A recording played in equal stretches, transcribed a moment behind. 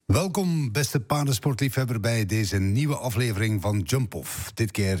Welkom, beste paardensportliefhebber, bij deze nieuwe aflevering van Jump Off.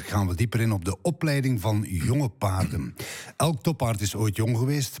 Dit keer gaan we dieper in op de opleiding van jonge paarden. Elk toppaard is ooit jong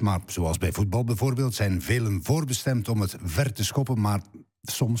geweest, maar zoals bij voetbal bijvoorbeeld zijn velen voorbestemd om het ver te schoppen, maar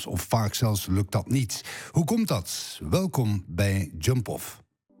soms of vaak zelfs lukt dat niet. Hoe komt dat? Welkom bij Jump Off.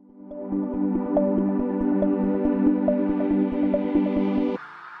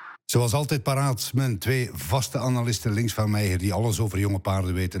 Zoals altijd paraat mijn twee vaste analisten links van mij, die alles over jonge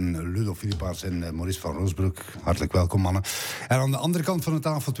paarden weten. Ludo Philippaerts en Maurice van Roosbroeck. Hartelijk welkom, mannen. En aan de andere kant van de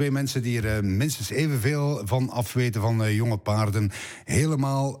tafel twee mensen die er minstens evenveel van afweten van jonge paarden.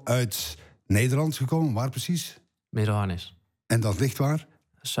 Helemaal uit Nederland gekomen. Waar precies? Middelharnis. En dat ligt waar?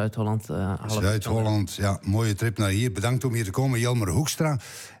 Zuid-Holland. Zuid-Holland, ja, mooie trip naar hier. Bedankt om hier te komen, Jelmer Hoekstra.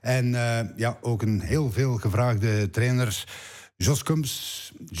 En ook een heel veel gevraagde trainers. Jos Kumps.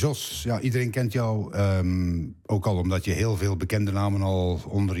 Jos, ja, iedereen kent jou ook al omdat je heel veel bekende namen al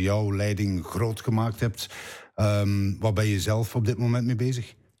onder jouw leiding groot gemaakt hebt. Waar ben je zelf op dit moment mee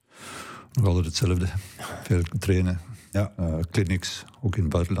bezig? Nog altijd hetzelfde. Veel trainen. Ja. Clinics, ook in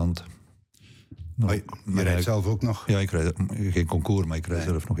het buitenland. Je rijdt zelf ook nog? Ja, ik rijd geen concours, maar ik rijd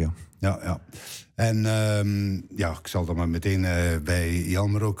zelf nog, ja. Ja. En ik zal dan maar meteen bij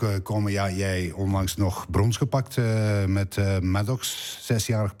Jelmer ook komen. Ja, jij onlangs nog brons gepakt met Maddox.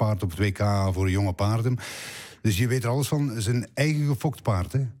 6-jarig paard op het WK voor jonge paarden. Dus je weet er alles van. Het is een eigen gefokt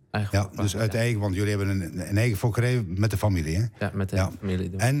paard, hè? Dus uit eigen, want jullie hebben een eigen fokkerij met de familie, hè? Ja, met de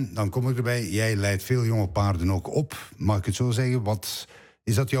familie. En dan kom ik erbij, jij leidt veel jonge paarden ook op. Mag ik het zo zeggen? Wat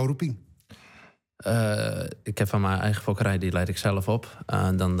is dat jouw roeping? Ik heb van mijn eigen fokkerij, die leid ik zelf op.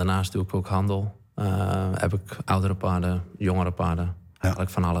 Dan daarnaast doe ik ook handel. Heb ik oudere paarden, jongere paarden.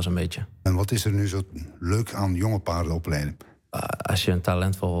 Eigenlijk van alles een beetje. En wat is er nu zo leuk aan jonge paarden opleiden? Als je een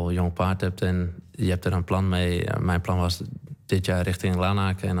talentvol jong paard hebt en je hebt er een plan mee. Mijn plan was dit jaar richting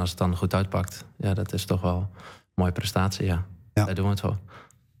Lanaken. En als het dan goed uitpakt, ja, dat is toch wel een mooie prestatie, ja. Daar doen we het voor.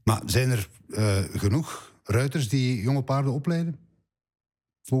 Maar zijn er genoeg ruiters die jonge paarden opleiden?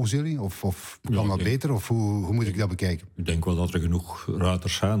 Volgens jullie? Of kan dat beter? Of hoe moet ik dat bekijken? Ik denk wel dat er genoeg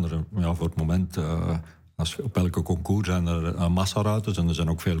ruiters zijn. Voor het moment, op elke concours zijn er een massa ruiters. En er zijn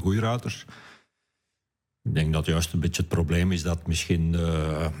ook veel goede ruiters. Ik denk dat juist een beetje het probleem is dat misschien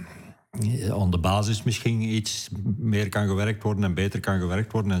aan de basis misschien iets meer kan gewerkt worden en beter kan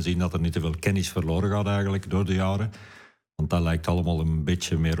gewerkt worden. En zien dat er niet te veel kennis verloren gaat eigenlijk door de jaren. Want dat lijkt allemaal een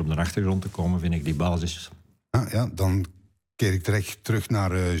beetje meer op de achtergrond te komen, vind ik, die basis. Dan keer ik direct terug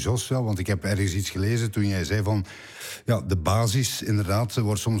naar Jos, want ik heb ergens iets gelezen toen jij zei van de basis inderdaad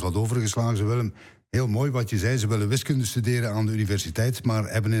wordt soms wat overgeslagen. Ze willen, heel mooi wat je zei, ze willen wiskunde studeren aan de universiteit, maar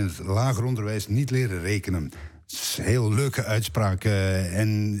hebben in het lager onderwijs niet leren rekenen. Dat is een heel leuke uitspraak.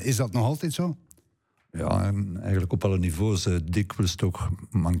 En is dat nog altijd zo? Ja, en eigenlijk op alle niveaus dikwijls toch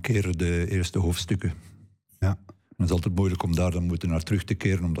mankeren de eerste hoofdstukken. Ja. Het is altijd moeilijk om daar dan moeten naar terug te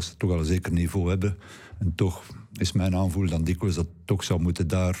keren, omdat ze toch al een zeker niveau hebben. En toch is mijn aanvoel dan dikwijls dat toch zou moeten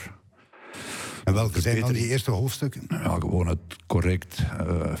daar. En welke zijn dan die eerste hoofdstukken? Ja, gewoon het correct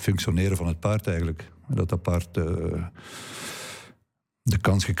functioneren van het paard eigenlijk. Dat paard de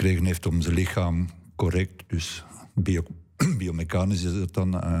kans gekregen heeft om zijn lichaam correct, dus biomechanisch is het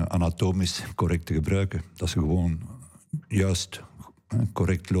dan, anatomisch correct te gebruiken. Dat ze gewoon juist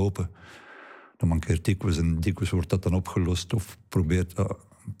correct lopen. Dan mankeert dikwijls en dikwijls wordt dat dan opgelost of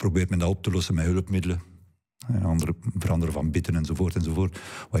probeert men dat op te lossen met hulpmiddelen. Veranderen van bitten enzovoort.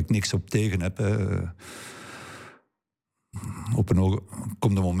 Waar ik niks op tegen heb. Op een oog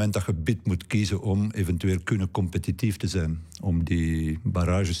komt een moment dat je bit moet kiezen om eventueel kunnen competitief te zijn. Om die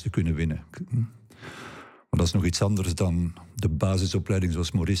barrages te kunnen winnen. Maar dat is nog iets anders dan de basisopleiding,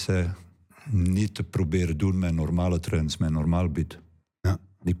 zoals Maurice zei. Niet te proberen doen met normale trends, met normaal bit.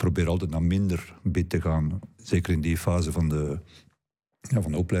 Ik probeer altijd naar minder bit te gaan. Zeker in die fase van de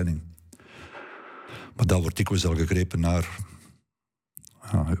opleiding. Maar daar wordt dikwijls al gegrepen naar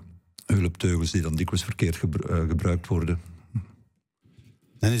hulpteugels die dan dikwijls verkeerd gebruikt worden.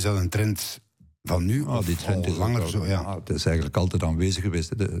 En is dat een trend van nu? Die trend is langer zo? Ja. Het is eigenlijk altijd aanwezig geweest.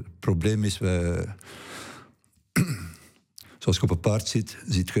 Het probleem is, zoals je op een paard ziet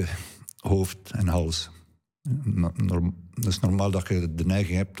je hoofd en hals. Het is normaal dat je de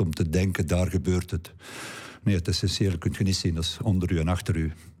neiging hebt om te denken, daar gebeurt het. Nee, het essentiële kun je niet zien, dat is onder u en achter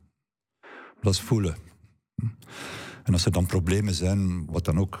u. Dat is voelen. En als er dan problemen zijn, wat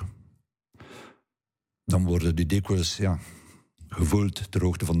dan ook, dan worden die dikwijls gevoeld ter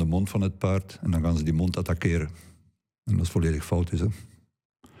hoogte van de mond van het paard en dan gaan ze die mond attackeren. En dat is volledig fout. Hè?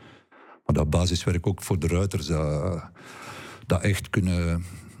 Maar dat basiswerk ook voor de ruiters, dat echt kunnen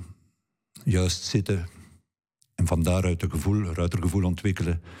juist zitten En van daaruit een ruitergevoel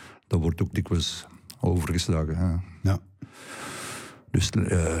ontwikkelen, dat wordt ook dikwijls overgeslagen. Hè. Ja. Dus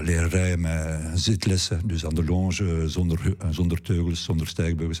leren rijden met zitlessen, dus aan de longe, zonder teugels, zonder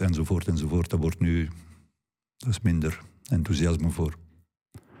stijgbeugels, enzovoort. Dat wordt nu, dat is minder enthousiasme voor.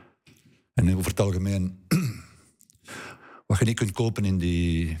 En over het algemeen, wat je niet kunt kopen in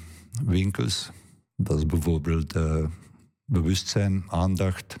die winkels, dat is bijvoorbeeld bewustzijn,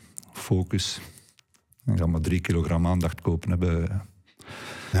 aandacht, focus. Je gaat maar 3 kilogram aandacht kopen hebben.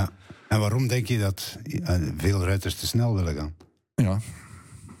 Ja. En waarom denk je dat veel ruiters te snel willen gaan?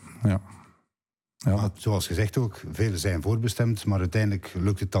 Ja. Maar, zoals gezegd ook, velen zijn voorbestemd, maar uiteindelijk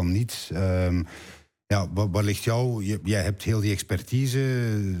lukt het dan niet. Waar ligt jou? Jij hebt heel die expertise,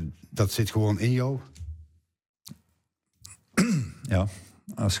 dat zit gewoon in jou. Ja,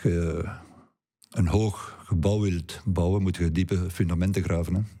 als je een hoog gebouw wilt bouwen, moet je diepe fundamenten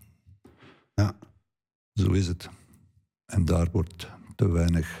graven. Hè? Ja. Zo is het. En daar wordt te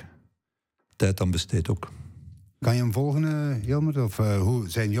weinig tijd aan besteed ook. Kan je hem volgen, Jelmer? Of hoe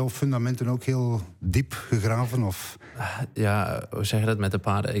zijn jouw fundamenten ook heel diep gegraven? Of? Ja, hoe zeg je dat met de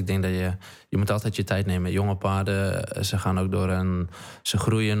paarden? Ik denk dat je moet altijd je tijd nemen. Jonge paarden, ze gaan ook door ze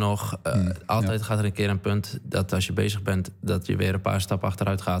groeien nog. Altijd gaat er een keer een punt dat als je bezig bent, dat je weer een paar stappen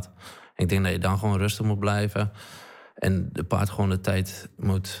achteruit gaat. Ik denk dat je dan gewoon rustig moet blijven. En de paard gewoon de tijd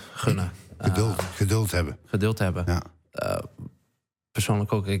moet gunnen. Geduld hebben. Geduld hebben. Ja.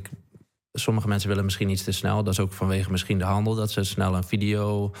 Persoonlijk ook, sommige mensen willen misschien iets te snel. Dat is ook vanwege misschien de handel. Dat ze snel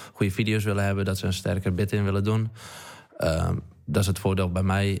goede video's willen hebben. Dat ze een sterker bit in willen doen. Dat is het voordeel bij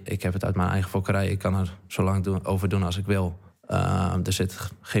mij. Ik heb het uit mijn eigen fokkerij. Ik kan er zo lang over doen als ik wil. Er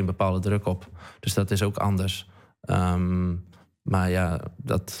zit geen bepaalde druk op. Dus dat is ook anders. Maar ja,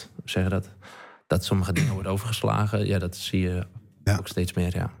 dat sommige dingen worden overgeslagen. Ja, dat zie je ook steeds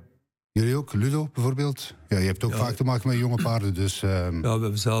meer, ja. Jullie ook? Ludo bijvoorbeeld? Ja, je hebt ook vaak te maken met jonge paarden, dus... Ja, we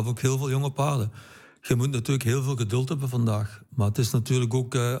hebben zelf ook heel veel jonge paarden. Je moet natuurlijk heel veel geduld hebben vandaag. Maar het is natuurlijk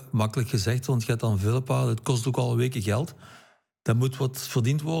ook makkelijk gezegd, want je hebt dan veel paarden. Het kost ook al weken geld. Er moet wat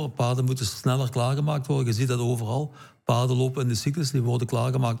verdiend worden. Paarden moeten sneller klaargemaakt worden. Je ziet dat overal. Paarden lopen in de cyclus, die worden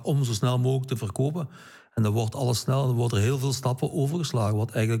klaargemaakt om zo snel mogelijk te verkopen. En dan wordt alles snel en dan worden er heel veel stappen overgeslagen,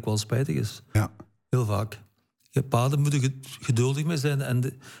 wat eigenlijk wel spijtig is. Ja. Heel vaak. Paarden moeten geduldig mee zijn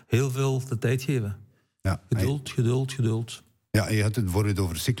en heel veel de tijd geven. Ja. Geduld. Ja, je had het bijvoorbeeld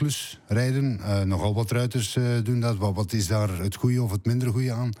over cyclusrijden. Nogal wat ruiters doen dat. Wat is daar het goede of het minder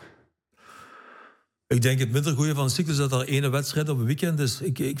goede aan? Ik denk het minder goede van een cyclus dat er 1 wedstrijd op een weekend is.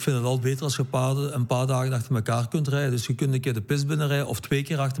 Ik vind het altijd beter als je paarden een paar dagen achter elkaar kunt rijden. Dus je kunt een keer de pist binnenrijden of 2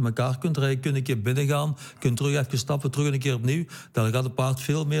 keer achter elkaar kunt rijden. Je kunt een keer binnengaan, kunt terug even stappen, terug een keer opnieuw. Daar gaat het paard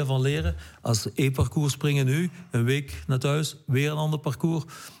veel meer van leren. Als 1 parcours springen nu, een week naar thuis, weer een ander parcours.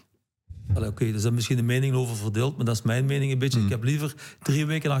 Oké, er zijn misschien de meningen over verdeeld, maar dat is mijn mening een beetje. Ik heb liever 3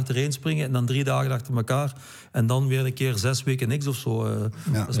 weken achtereen springen en dan 3 dagen achter elkaar. En dan weer een keer 6 weken niks of zo.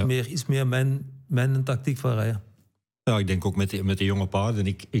 Dat is iets meer mijn tactiek van rijden. Ja, ik denk ook met de jonge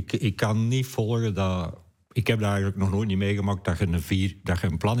paarden. Ik kan niet volgen dat... Ik heb daar eigenlijk nog nooit niet meegemaakt dat je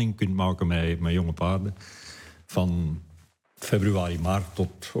een planning kunt maken met jonge paarden. Van februari, maart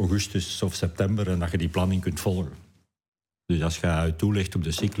tot augustus of september. En dat je die planning kunt volgen. Dus als je uit toelegt op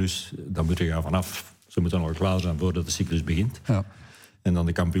de cyclus, dan moet je gaan vanaf. Ze moeten al klaar zijn voordat de cyclus begint. Ja. En dan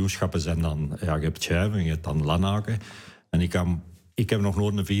de kampioenschappen zijn dan... Ja, je hebt schijven en je hebt dan Lanaken. En ik heb nog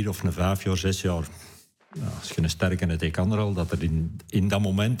nooit een 4 of een 5 jaar, 6 jaar... Ja, als je een sterke en het een kan er al, dat er in dat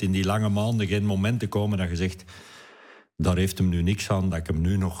moment, in die lange maanden, geen momenten komen dat je zegt... Daar heeft hem nu niks aan, dat ik hem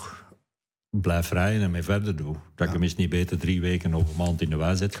nu nog blijf rijden en mee verder doe. Dat ik hem eens niet beter 3 weken of een maand in de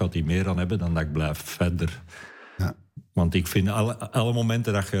wei zet, gaat hij meer aan hebben dan dat ik blijf verder... Ja. Want ik vind alle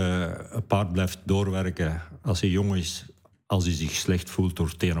momenten dat je een paard blijft doorwerken... als hij jong is, als hij zich slecht voelt door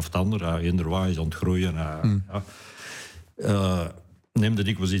het een of het ander... inderdaad is ontgroeien... neem er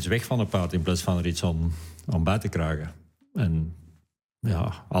dikwijls iets weg van een paard... in plaats van er iets aan bij te krijgen. En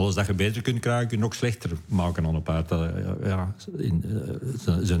ja, alles dat je beter kunt krijgen... kun je nog slechter maken aan een paard.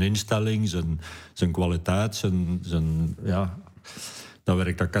 Zijn instelling, zijn kwaliteit...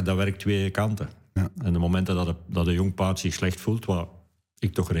 dat werkt 2 kanten. Ja. En de momenten dat een jong paard zich slecht voelt, wat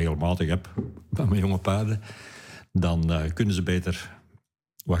ik toch regelmatig heb bij mijn jonge paarden, dan kunnen ze beter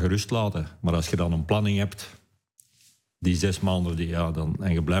wat gerust laten. Maar als je dan een planning hebt, die 6 maanden,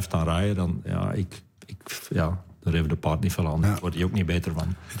 en je blijft dan rijden, dan daar heeft de paard niet veel aan. Daar wordt hij ook niet beter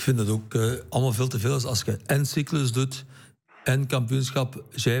van. Ik vind dat ook allemaal veel te veel. Als je en cyclus doet, en kampioenschap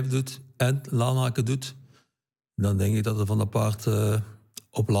schijf doet, en Lanaken doet, dan denk ik dat er van dat paard...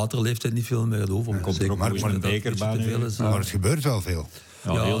 op latere leeftijd niet veel meer gaat over. Komt er ook maar een beker bij nu. Maar het gebeurt wel veel.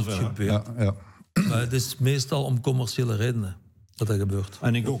 Ja, heel veel. Ja. Maar het is meestal om commerciële redenen dat gebeurt.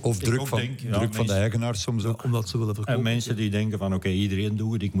 En Of druk van de eigenaars soms ook. Omdat ze willen verkopen. En mensen die denken van oké, iedereen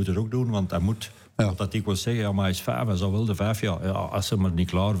doet het, ik moet het ook doen, want dat moet. Dat ik wil zeggen, ja, maar hij is 5, hij zal wel de 5 jaar. Ja, als ze maar niet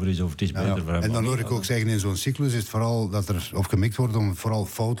klaar voor is of het is beter voor hem. En dan hoor ik ook zeggen, in zo'n cyclus is het vooral dat er op gemikt wordt om vooral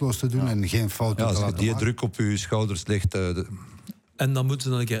foutloos te doen en geen fouten te laten maken. Als die druk op je schouders ligt... En dan moeten ze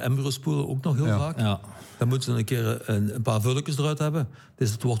dan een keer embryo spoelen, ook nog heel vaak. Ja. Dan moeten ze een keer een paar vulletjes eruit hebben.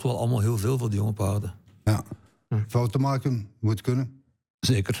 Dus het wordt wel allemaal heel veel voor die jonge paarden. Ja. Fouten maken moet kunnen.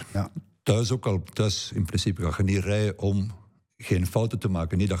 Zeker. Ja. Thuis ook al. Thuis in principe ga je niet rijden om geen fouten te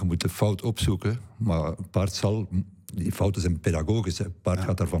maken. Niet dat je moet de fout opzoeken. Maar een paard zal... Die fouten zijn pedagogisch. Een paard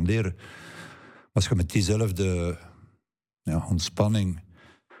gaat daarvan leren. Als je met diezelfde ontspanning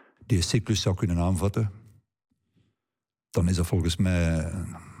die cyclus zou kunnen aanvatten, dan is dat volgens mij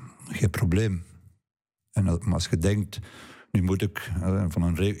geen probleem. Maar als je denkt, nu moet ik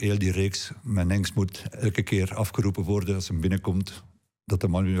van heel die reeks, mijn hengst moet elke keer afgeroepen worden als hij binnenkomt, dat de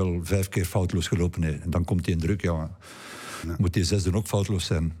man nu al 5 keer foutloos gelopen heeft. En dan komt hij in druk, moet die 6e ook foutloos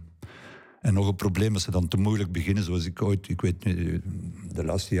zijn. En nog een probleem als ze dan te moeilijk beginnen, zoals ik weet nu, de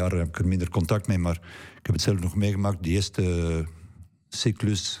laatste jaren heb ik er minder contact mee, maar ik heb het zelf nog meegemaakt, die eerste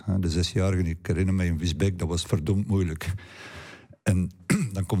cyclus, de 6-jarige, ik herinner me in Wiesbeek, dat was verdomd moeilijk. En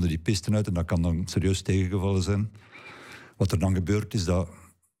dan komen die pisten uit en dat kan dan serieus tegengevallen zijn. Wat er dan gebeurt is dat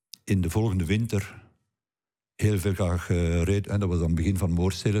in de volgende winter heel veel gereden. Dat was aan het begin van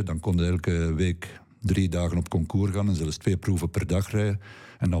Moorstelen. Dan konden elke week 3 dagen op concours gaan en zelfs 2 proeven per dag rijden.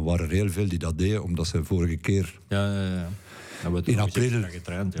 En dan waren er heel veel die dat deden, omdat ze vorige keer in april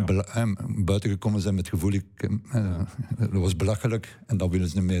buiten gekomen zijn met het gevoel, dat was belachelijk. En dan willen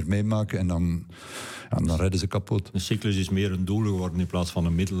ze niet meer meemaken en dan rijden ze kapot. De cyclus is meer een doel geworden in plaats van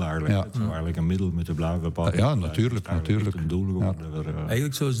een middel eigenlijk. Het zou eigenlijk een middel moeten blijven bepalen. Ja, natuurlijk. Een doel geworden.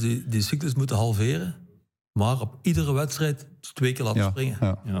 Eigenlijk zou ze die cyclus moeten halveren, maar op iedere wedstrijd 2 keer laten springen.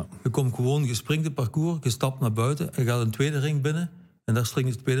 Ja. Je komt gewoon, je springt het parcours, je stapt naar buiten en gaat een tweede ring binnen en daar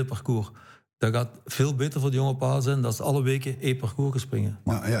springt het tweede parcours. Dat gaat veel beter voor de jonge paarden zijn dan ze alle weken 1 parcours springen.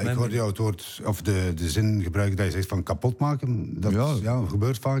 Ik hoorde jou het woord, of de zin gebruiken dat je zegt van kapot maken. Dat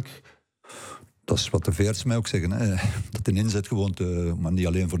gebeurt vaak. Dat is wat de veerts mij ook zeggen. Hè. Dat de inzet gewoon, maar niet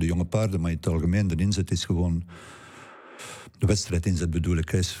alleen voor de jonge paarden, maar in het algemeen, de inzet is gewoon... De wedstrijdinzet bedoel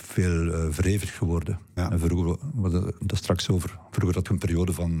ik, is veel verhevigd geworden. Ja. En vroeger, we hadden dat straks over, vroeger had je een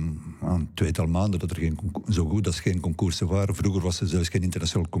periode van 2-tal maanden dat er zo goed als geen concoursen waren. Vroeger was er zelfs geen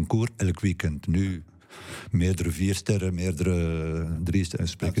internationaal concours, elk weekend. Nu meerdere 4 sterren, meerdere 3 sterren.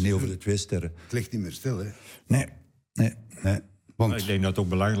 We spreken niet over de 2 sterren. Het ligt niet meer stil, hè? Nee. Want... Ik denk dat het ook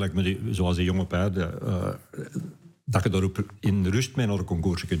belangrijk is, zoals die jonge paarden, dat je daar in rust mee naar een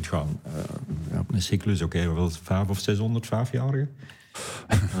concours kunt gaan. Een cyclus, wel 500 of 600 5-jarigen.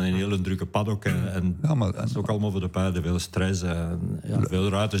 En een hele drukke paddock. En dat is ook allemaal voor de paarden veel stress. Veel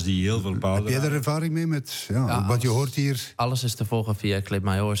ruiters die heel veel paarden... Heb jij er ervaring mee met wat je hoort hier? Alles is te volgen via Clip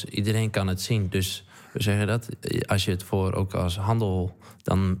My Horse. Iedereen kan het zien. Dus we zeggen dat, als je het ook als handel...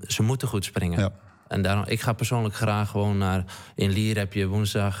 dan ze moeten goed springen. Ja. En daarom, ik ga persoonlijk graag gewoon naar... In Lier heb je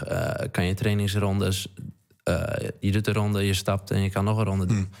woensdag, kan je trainingsrondes... je doet een ronde, je stapt en je kan nog een ronde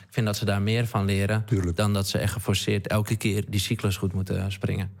doen. Ik vind dat ze daar meer van leren... dan dat ze echt geforceerd elke keer die cyclus goed moeten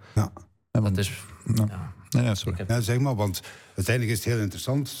springen. Ja. Dat is... sorry. Ja, zeg maar, want uiteindelijk is het heel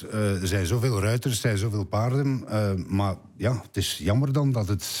interessant. Er zijn zoveel ruiters, er zijn zoveel paarden. Maar het is jammer dan dat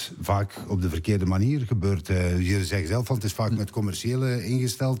het vaak op de verkeerde manier gebeurt. Je zegt zelf, het is vaak met commerciële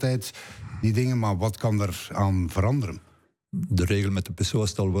ingesteldheid, die dingen. Maar wat kan er aan veranderen? De regel met de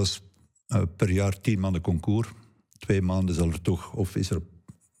Pessoa-stal was... per jaar 10 maanden concours. 2 maanden zal er toch, of is er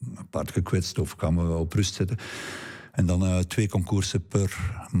een paard gekwetst, of gaan we op rust zetten. En dan 2 concoursen per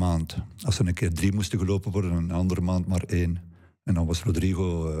maand. Als er een keer 3 moesten gelopen worden, een andere maand maar 1. En dan was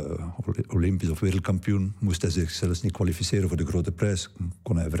Rodrigo Olympisch of wereldkampioen. Moest hij zich zelfs niet kwalificeren voor de grote prijs.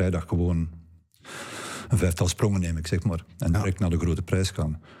 Kon hij vrijdag gewoon een 5-tal sprongen nemen, ik zeg maar. En direct naar de grote prijs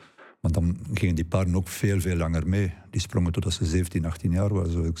gaan. Want dan gingen die paarden ook veel langer mee. Die sprongen totdat ze 17, 18 jaar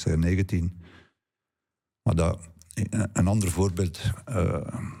waren, zoals ik zei, 19. Maar een ander voorbeeld,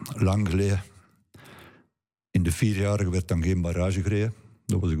 lang geleden. In de 4-jarige werd dan geen barrage gereden.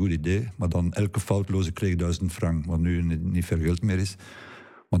 Dat was een goed idee. Maar dan elke foutloze kreeg 1000 frank, wat nu niet veel geld meer is.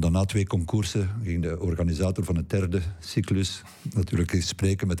 Maar dan na 2 concoursen ging de organisator van de 3e cyclus natuurlijk eens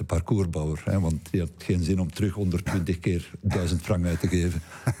spreken met de parcoursbouwer. Hè, want die had geen zin om terug 120 keer 1000 frank uit te geven.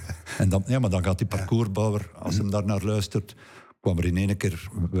 En dan, maar dan gaat die parcoursbouwer, als hem daarnaar luistert, kwam er in 1 keer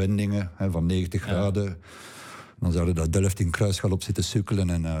wendingen van 90 graden. Dan zouden dat Delft in kruisgalop zitten sukkelen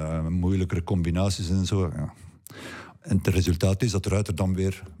en moeilijkere combinaties en zo. Ja. En het resultaat is dat de ruiter dan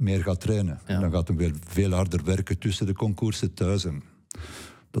weer meer gaat trainen. Ja. En dan gaat hij weer veel harder werken tussen de concoursen thuis. En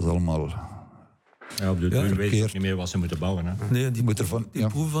dat is allemaal... Ja, op de duur weet je niet meer wat ze moeten bouwen. Hè. Nee, die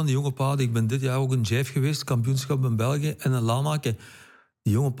proeven van die jonge paarden. Ik ben dit jaar ook in Jijf geweest, kampioenschap in België. En in Lanaken,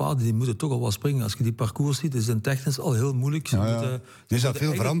 die jonge paarden die moeten toch al wel springen. Als je die parcours ziet, is het technisch al heel moeilijk. Is dat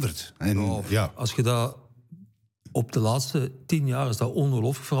veel veranderd? En, Als je dat... Op de laatste 10 jaar is dat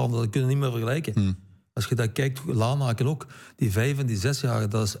ongelooflijk veranderd. Dat kun je niet meer vergelijken. Als je dat kijkt, Lanaken ook, die 5 en die 6 jaar,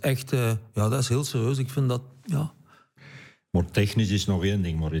 dat is echt... dat is heel serieus. Ik vind dat... Ja. Maar technisch is nog één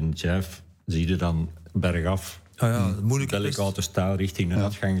ding. Maar in Jijf zie je dan bergaf. Moeilijke delicate stijl richting een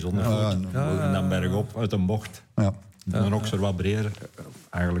uitgang zonder voet. En dan bergop uit een bocht. Ja. Dan ook zo wat breder.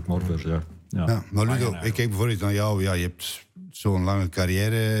 Eigenlijk maar voor... maar Ludo, ik kijk bijvoorbeeld naar jou. Ja, je hebt zo'n lange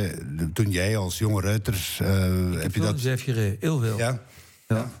carrière. Toen jij als jonge ruiter... heb je dat... Jijf gereden, heel veel. Ja.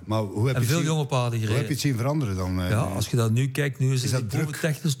 Maar hoe heb en je veel jonge paarden gereden. Hoe heb je het zien veranderen dan? Als je dat nu kijkt, nu is het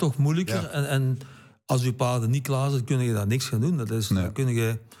technisch toch moeilijker. En als je paarden niet klaar zijn, kun je daar niks gaan doen. Dat is, dan heb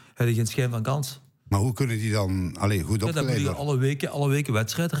je geen schijn van kans. Maar hoe kunnen die dan goed opgeleid Dan moet je alle weken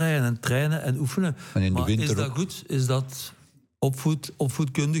wedstrijd rijden en trainen en oefenen. En in de maar winter is dat goed? Is dat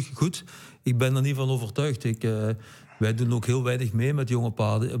opvoedkundig goed? Ik ben er niet van overtuigd. Wij doen ook heel weinig mee met jonge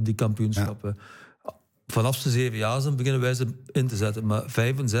paarden op die kampioenschappen. Ja. Vanaf ze 7 jaar zijn, beginnen wij ze in te zetten. Maar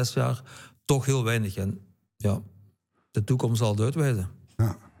 5 en 6 jaar toch heel weinig. En de toekomst zal het uitwijzen.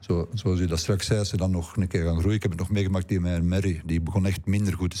 Ja. Zoals u dat straks zei, ze dan nog een keer gaan groeien. Ik heb het nog meegemaakt die met Mary. Die begon echt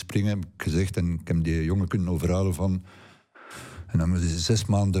minder goed te springen, heb ik gezegd. En ik heb die jongen kunnen overhalen van... En dan hebben ze 6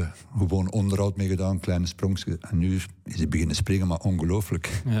 maanden gewoon onderhoud mee gedaan, kleine sprongs. En nu is hij beginnen springen, maar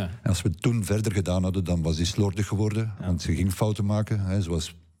ongelooflijk. Ja. En als we het toen verder gedaan hadden, dan was hij slordig geworden. Ja. Want ze ging fouten maken,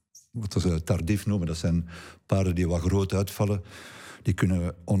 zoals wat ze tardief noemen. Dat zijn paarden die wat groot uitvallen. Die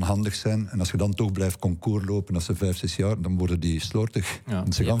kunnen onhandig zijn. En als je dan toch blijft concours lopen als ze 5, 6 jaar, dan worden die slordig. Ja.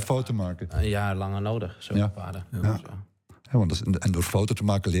 Want ze gaan fouten maken. Een jaar langer nodig, zo'n paarden. Ja. Ja, en door fouten te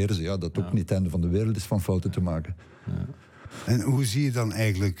maken leren ze dat ook niet het einde van de wereld is van fouten te maken. Ja. En hoe zie je dan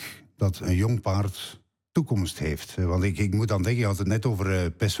eigenlijk dat een jong paard toekomst heeft? Want ik moet dan denken, je had het net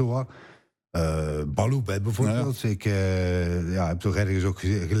over Pessoa. Balou bijvoorbeeld. Ja. Ik heb toch ergens ook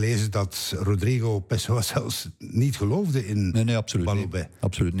gelezen dat Rodrigo Pessoa zelfs niet geloofde in nee, absoluut Balou. Nee.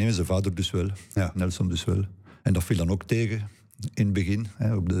 Absoluut niet. Zijn vader dus wel. Ja. Nelson dus wel. En dat viel dan ook tegen in het begin,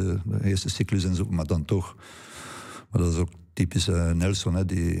 op de eerste cyclus en zo. Maar dan toch. Maar dat is ook typisch Nelson,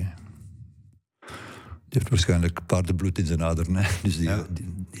 die heeft waarschijnlijk paardenbloed in zijn aderen. Dus die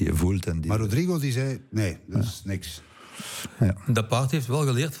je voelt. En maar Rodrigo die zei, nee, dat is niks. Ja. Dat paard heeft wel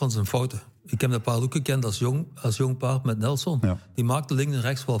geleerd van zijn fouten. Ik heb dat paard ook gekend als jong paard met Nelson. Ja. Die maakte links en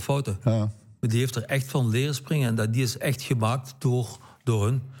rechts wel fouten. Ja. Maar die heeft er echt van leren springen. En die is echt gemaakt door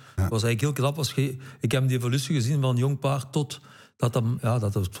hun. Ja. Het was eigenlijk heel knap. Ik heb die evolutie gezien van een jong paard tot...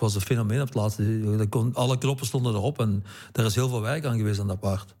 Dat was een fenomeen op het laatste. Alle knoppen stonden erop. En er is heel veel werk aan geweest aan dat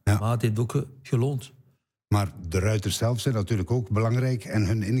paard. Ja. Maar het heeft ook geloond. Maar de ruiters zelf zijn natuurlijk ook belangrijk. En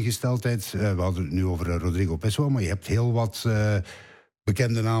hun ingesteldheid. We hadden het nu over Rodrigo Pessoa. Maar je hebt heel wat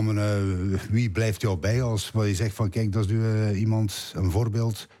bekende namen. Wie blijft jou bij als waar je zegt van kijk, dat is nu iemand, een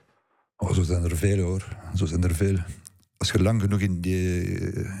voorbeeld? Oh, zo zijn er veel hoor. Zo zijn er veel. Als je lang genoeg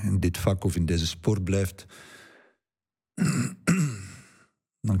in dit vak of in deze sport blijft...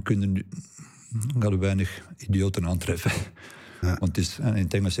 dan gaan er weinig idioten aantreffen. Ja. Want het is, in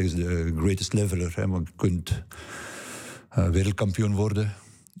het Engels zeggen ze de greatest leveler. Want je kunt wereldkampioen worden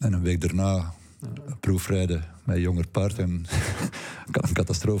en een week daarna proefrijden met een jonger paard. En kan een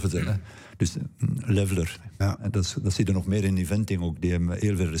catastrofe zijn. Hè. Dus een leveler. Ja. Dat zie je nog meer in eventing ook. Die hebben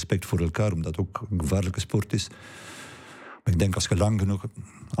heel veel respect voor elkaar, omdat het ook een gevaarlijke sport is. Maar ik denk als je lang genoeg...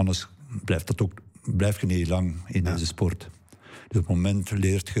 Anders blijf je niet lang in deze sport. Dus op het moment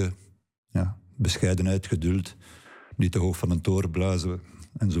leert je bescheidenheid, geduld, niet te hoog van een toren blazen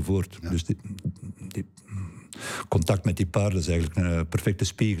enzovoort. Ja. Dus die contact met die paarden is eigenlijk een perfecte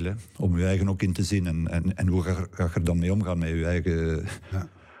spiegel, hè, om je eigen ook in te zien. En hoe ga je er dan mee omgaan met je eigen... Ja.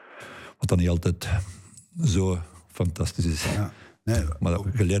 Wat dan niet altijd zo fantastisch is. Ja. Nee, maar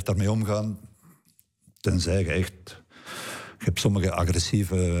je leert daarmee omgaan, tenzij je echt... Je hebt sommige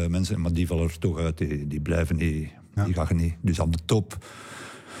agressieve mensen, maar die vallen er toch uit. Die blijven niet, die gaan niet. Dus aan de top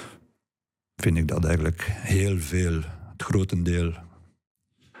vind ik dat eigenlijk heel veel, het grotendeel,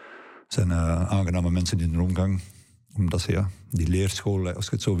 zijn aangename mensen in de omgang. Omdat ze die leerschool, als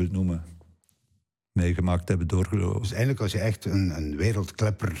je het zo wilt noemen, meegemaakt hebben, doorgelopen. Dus eigenlijk als je echt een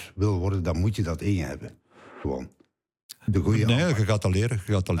wereldklepper wil worden, dan moet je dat in je hebben. Gewoon. Nee, je gaat dat leren.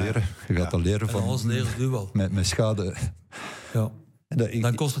 Je gaat dat leren van... Alles leren doe wel. Met schade. Ja.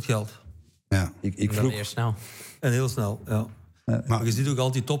 Dan kost het geld. Ja. Ik vroeg... Dan snel. En heel snel, ja. Maar je ziet ook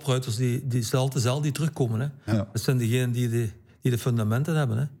altijd topruiters die zelden die terugkomen. Hè. Ja. Dat zijn degenen die de fundamenten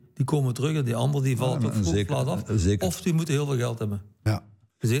hebben. Hè. Die komen terug en die anderen die vallen toch vroeg laat af. Zeker. Of die moeten heel veel geld hebben. Ja.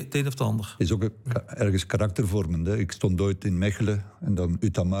 Dus het een of het ander. Het is ook ergens karaktervormend. Hè. Ik stond ooit in Mechelen en dan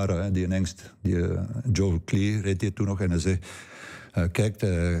Utamara, die in Engst, Joe Klee reed hier toen nog en hij zei... kijk,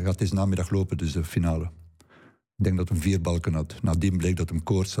 hij gaat deze namiddag lopen, dus de finale. Ik denk dat hij 4 balken had. Nadien bleek dat hij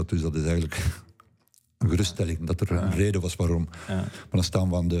koorts had, dus dat is eigenlijk een geruststelling. Dat er een reden was waarom. Ja. Maar dan staan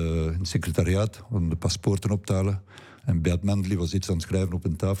we in het secretariaat om de paspoorten op te halen. En Beat Mendley was iets aan het schrijven op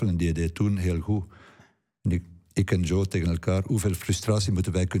een tafel en die deed toen heel goed. En ik en Joe tegen elkaar, hoeveel frustratie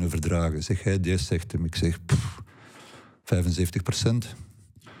moeten wij kunnen verdragen? Zeg hij, die zegt hem. Ik zeg, 75%.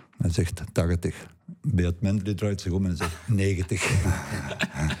 Hij zegt 80. Beat Mendley draait zich om en zegt 90.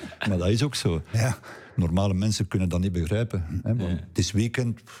 Maar dat is ook zo. Ja. Normale mensen kunnen dat niet begrijpen. Hè? Want het is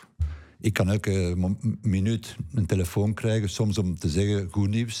weekend. Ik kan elke minuut een telefoon krijgen, soms om te zeggen, goed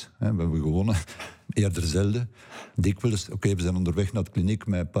nieuws. Hè? We hebben gewonnen. Eerder zelden. Dikwijls, oké, we zijn onderweg naar de kliniek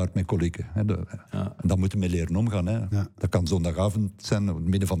met een paard met kolieken. Hè? Dat moeten we leren omgaan. Hè? Ja. Dat kan zondagavond zijn, op het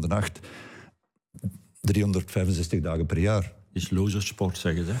midden van de nacht. 365 dagen per jaar. Is losersport,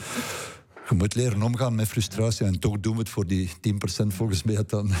 zeggen ze. Je moet leren omgaan met frustratie en toch doen we het voor die 10% volgens mij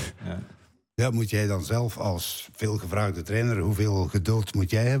dan. Ja, moet jij dan zelf als veelgevraagde trainer, hoeveel geduld moet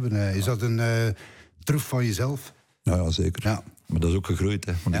jij hebben? Is dat een troef van jezelf? Ja, zeker. Ja. Maar dat is ook gegroeid,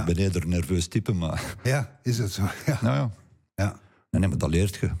 hè. Want ik ben eerder een nerveus type, maar... Ja, is het zo? Ja. Nou ja. Nee, maar dat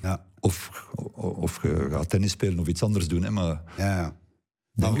leert je. Ja. Of je gaat tennis spelen of iets anders doen, hè, maar... Ja.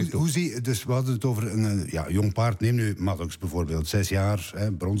 Maar hoe zie je, dus we hadden het over een jong paard. Neem nu Maddox bijvoorbeeld, 6 jaar,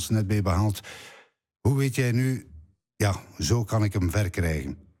 brons net bij behaald. Hoe weet jij nu, zo kan ik hem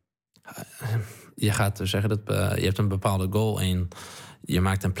verkrijgen? Je gaat dus zeggen dat je hebt een bepaalde goal en je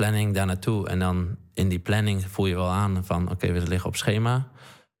maakt een planning daar naartoe. En dan in die planning voel je wel aan van oké, we liggen op schema.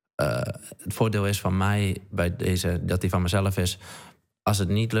 Het voordeel is van mij bij deze, dat die van mezelf is. Als het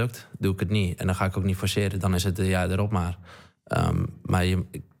niet lukt, doe ik het niet. En dan ga ik ook niet forceren, dan is het erop maar. Maar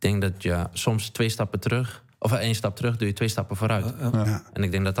ik denk dat je soms 2 stappen terug... of 1 stap terug, doe je 2 stappen vooruit. Ja. En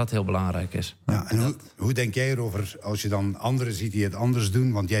ik denk dat dat heel belangrijk is. Ja, en hoe denk jij erover als je dan anderen ziet die het anders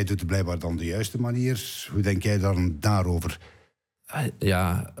doen? Want jij doet het blijkbaar dan de juiste manier. Hoe denk jij dan daarover?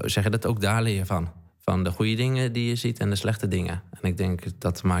 Ja, zeg je dat ook daar leer je van. Van de goede dingen die je ziet en de slechte dingen. En ik denk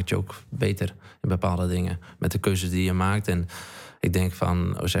dat maakt je ook beter in bepaalde dingen. Met de keuzes die je maakt. En ik denk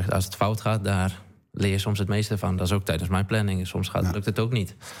van, als het fout gaat, daar leer je soms het meeste van. Dat is ook tijdens mijn planning. Soms lukt het ook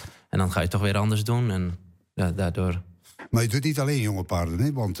niet. En dan ga je het toch weer anders doen en daardoor... Maar je doet niet alleen jonge paarden,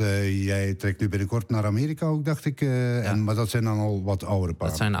 hè? Want jij trekt nu binnenkort naar Amerika ook, dacht ik. Maar dat zijn dan al wat oudere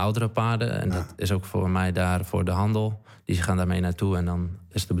paarden. Dat zijn oudere paarden en dat is ook voor mij daar voor de handel. Die gaan daarmee naartoe en dan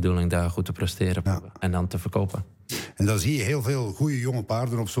is de bedoeling daar goed te presteren en dan te verkopen. En dan zie je heel veel goede jonge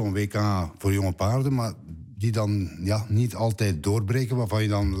paarden op zo'n WK voor jonge paarden, maar die dan niet altijd doorbreken, waarvan je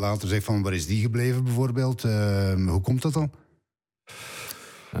dan later zegt van waar is die gebleven bijvoorbeeld? Hoe komt dat dan?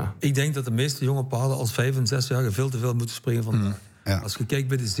 Ja. Ik denk dat de meeste jonge paarden als 5- en 6-jarigen veel te veel moeten springen vandaag. Ja. Als je kijkt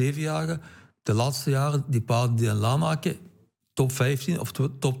bij de 7-jarigen, de laatste jaren, die paarden die een Lanaken top 15 of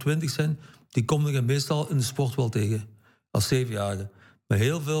top 20 zijn, die komen je meestal in de sport wel tegen. Als 7-jarigen. Maar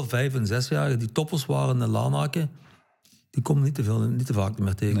heel veel 5- en 6-jarigen die toppers waren in de Lanaken, die komen niet te vaak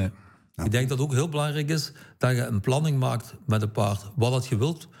meer tegen. Nee. Ja. Ik denk dat het ook heel belangrijk is dat je een planning maakt met een paard. Wat dat je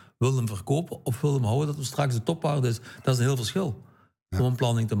wilt. Wil hem verkopen of wil hem houden dat het straks een toppaard is. Dat is een heel verschil. Om een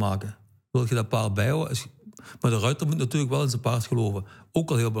planning te maken. Wil je dat paard bijhouden? Maar de ruiter moet natuurlijk wel in zijn paard geloven. Ook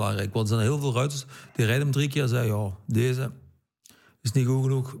al heel belangrijk. Want er zijn heel veel ruiters die rijden hem 3 keer en zeggen... deze is niet goed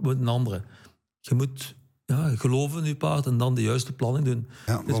genoeg, moet een andere. Je moet geloven in je paard en dan de juiste planning doen.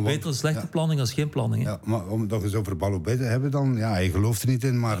 Ja, het is beter een slechte planning als geen planning. Hè? Ja, maar om het nog eens over Balobet te hebben dan... Ja, hij gelooft er niet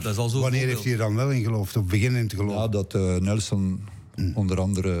in, maar wanneer heeft hij er dan wel in geloofd? Of begin in te geloven? Ja, dat Nelson onder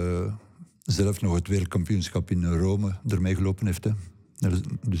andere zelf nog het wereldkampioenschap in Rome ermee gelopen heeft. Hè.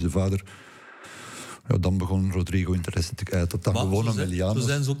 Dus de vader... Ja, dan begon Rodrigo interesse te krijgen. Tot dan gewonnen met Lianos. Zo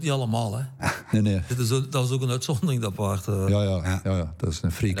zijn ze ook niet allemaal, hè? Nee. Dat is ook een uitzondering, dat paard. Ja, dat is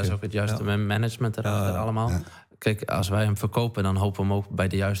een freak. Dat is ook het juiste management erachter allemaal. Ja. Kijk, als wij hem verkopen, dan hopen we hem ook bij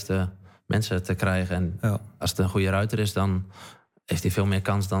de juiste mensen te krijgen. En als het een goede ruiter is, dan heeft hij veel meer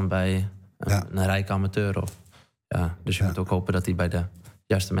kans dan bij een rijke amateur. Dus je moet ook hopen dat hij bij de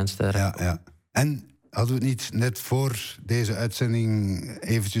juiste mensen terecht komt. En... Hadden we het niet net voor deze uitzending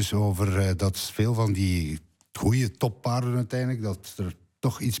eventjes over dat veel van die goede toppaarden uiteindelijk, dat er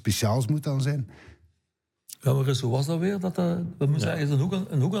toch iets speciaals moet aan zijn? Ja, maar hoe was dat weer? We moeten zeggen, is een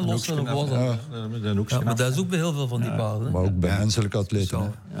hoek en lossen? Maar dat is ook bij heel veel van die paarden. Maar ook bij menselijke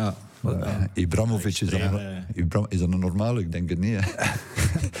atleten. Ibramovic, is dat een normale? Ik denk het niet. Hè.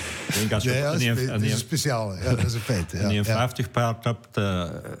 Ik denk als je dat is speciaal. Ja, dat is een feit. En een 50 paard hebt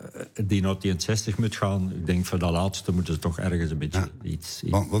die naar die 60 moet gaan, ik denk voor dat laatste moeten ze toch ergens een beetje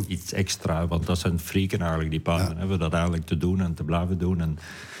iets extra. Want dat zijn freaken eigenlijk, die paarden. Hebben dat eigenlijk te doen en te blijven doen. En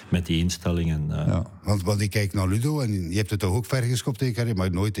met die instellingen. Want ik kijk naar Ludo en je hebt het toch ook ver geschopt tegen Carrie,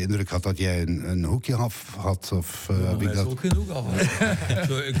 maar nooit de indruk had dat jij een hoekje af had? Of, hij is ook geen hoek af.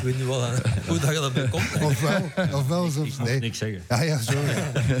 Ik weet niet hoe dat je daarbij komt. Ofwel soms. Ik mag niks zeggen. Ja,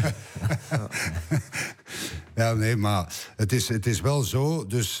 sorry. Ja, nee, maar het is wel zo.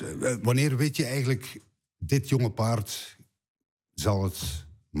 Dus wanneer weet je eigenlijk, dit jonge paard zal het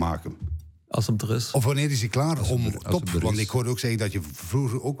maken? Als hem er is. Of wanneer is hij klaar om top? Want ik hoorde ook zeggen dat je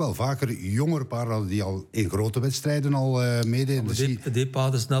vroeger ook wel vaker jongere paarden hadden die al in grote wedstrijden al meededen. Dus die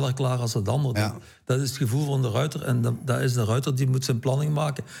paard is sneller klaar als het andere. Ja. Dat is het gevoel van de ruiter. En dat is de ruiter die moet zijn planning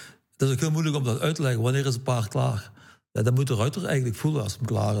maken. Het is ook heel moeilijk om dat uit te leggen. Wanneer is het paard klaar? Dat moet de ruiter eigenlijk voelen als hem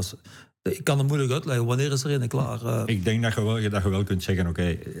klaar is. Ik kan het moeilijk uitleggen. Wanneer is er een klaar? Ik denk dat je wel kunt zeggen,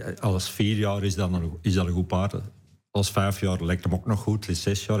 oké, als 4 jaar is dat een goed paard. Als 5 jaar lijkt hem ook nog goed. Als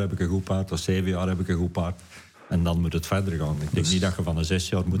 6 jaar heb ik een goed paard. Als 7 jaar heb ik een goed paard. En dan moet het verder gaan. Ik denk niet dat je van een 6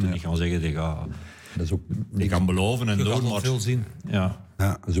 jaar moet niet gaan zeggen... Die gaan beloven en door. Maar veel zien. Ja.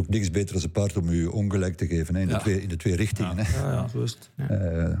 Dat is ook niks beter als een paard om je ongelijk te geven. Hè, in de twee richtingen. Ja. Hè. Ja, zo is het.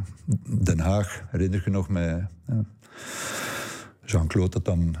 Den Haag, herinner je nog met... Jean-Claude dat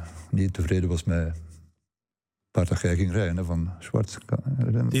dan niet tevreden was met het paard dat jij ging rijden, hè, van Schwarz.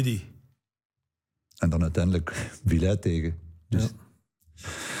 Didi. En dan uiteindelijk viel hij tegen. Dus,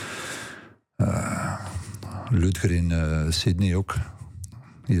 Ludger in Sydney ook.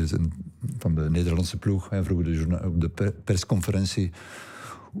 Hier is van de Nederlandse ploeg. Hij vroeg op de persconferentie...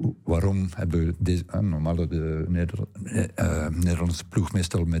 waarom hebben we deze... normaal de Nederlandse ploeg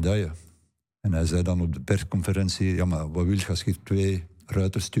meestal medaille. En hij zei dan op de persconferentie... ja, maar wat wil je als je 2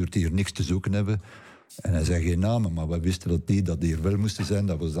 ruiters stuurt die hier niks te zoeken hebben? En hij zei geen namen, maar we wisten dat die er wel moesten zijn.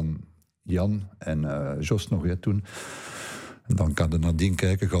 Dat was dan... Jan en Jos nog toen. En dan kan je nadien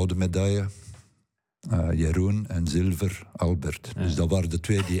kijken, gouden medaille. Jeroen en zilver Albert. Ja. Dus dat waren de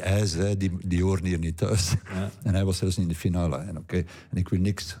 2 die hij zei, die horen hier niet thuis. Ja. En hij was zelfs in de finale. En ik wil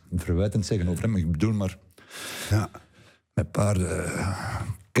niks verwijtend zeggen over hem, ik bedoel maar... met paarden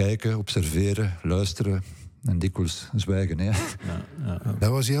kijken, observeren, luisteren en dikwijls zwijgen. Hè. Dat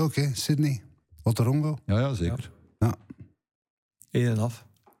was hij ook, hè? Sydney? Otterongo? Ja, zeker. Ja. 1,5.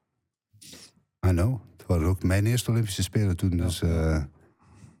 I know. Het waren ook mijn eerste Olympische Spelen toen. Dus, hebben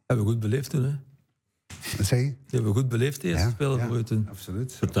we goed beleefd toen, hè? Wat zeg je? Die hebben we goed beleefd, de eerste Spelen voor u toen.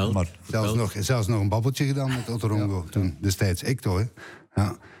 Absoluut. Vertel. Maar, zelfs nog een babbeltje gedaan met Otterongo toen. Destijds, ik toch, hè?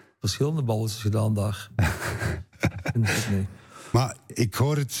 Ja. Verschillende babbeltjes gedaan daar. Nee. Maar ik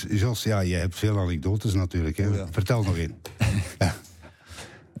hoor het, Jos, jij hebt veel anekdotes natuurlijk. Hè? Ja. Vertel nog één.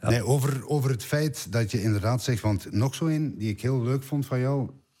 Nee, over het feit dat je inderdaad zegt... Want nog zo één die ik heel leuk vond van jou...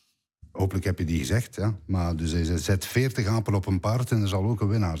 Hopelijk heb je die gezegd, ja. Maar dus hij zet 40 apen op een paard en er zal ook een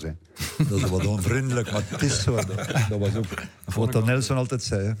winnaar zijn. Dat is wat onvriendelijk, maar het is zo. Dat was ook wat Nelson altijd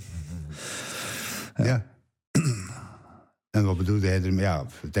zei. Ja. En wat bedoelde hij ermee? Ja,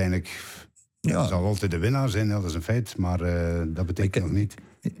 uiteindelijk zal altijd de winnaar zijn, dat is een feit. Maar dat betekent nog niet.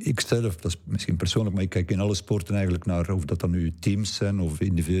 Ik zelf, dat is misschien persoonlijk, maar ik kijk in alle sporten eigenlijk naar... of dat dan nu teams zijn of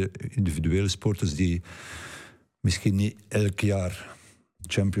individuele sporters... die misschien niet elk jaar...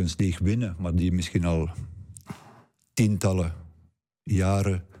 Champions League winnen, maar die misschien al tientallen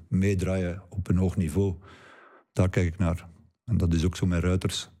jaren meedraaien op een hoog niveau. Daar kijk ik naar. En dat is ook zo met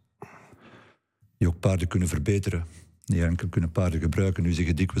ruiters. Die ook paarden kunnen verbeteren. Die enkel kunnen paarden gebruiken. Nu zeg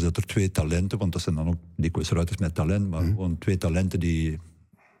je dikwijls dat er 2 talenten, want dat zijn dan ook dikwijls ruiters met talent, maar gewoon 2 talenten die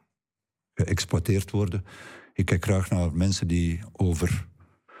geëxploiteerd worden. Ik kijk graag naar mensen die over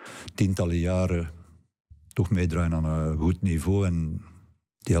tientallen jaren toch meedraaien aan een goed niveau en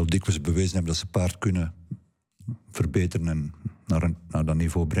die al dikwijls bewezen hebben dat ze paard kunnen verbeteren en naar dat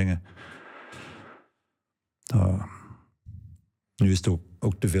niveau brengen. Nu is het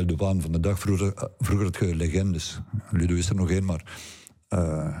ook te veel de waan van de dag. Vroeger had je legendes. Ludo is er nog één, maar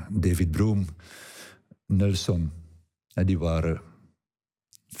David Broom, Nelson, die waren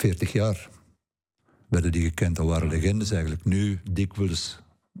 40 jaar. Werden die gekend, dat waren legendes eigenlijk. Nu, dikwijls...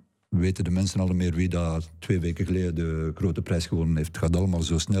 weten de mensen al meer wie daar 2 weken geleden de grote prijs gewonnen heeft. Het gaat allemaal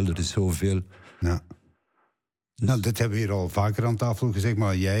zo snel, er is zoveel. Ja. Dus... Nou, dit hebben we hier al vaker aan tafel gezegd,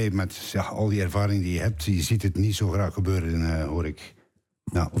 maar jij met al die ervaring die je hebt, je ziet het niet zo graag gebeuren, hoor ik.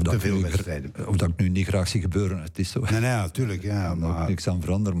 Nou, of te veel wedstrijden. Of dat ik nu niet graag zie gebeuren, het is zo. Nee, natuurlijk. Ja, maar... niks aan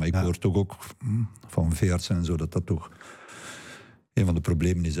veranderen, maar ik hoor toch ook van veeartsen en zo, dat toch... een van de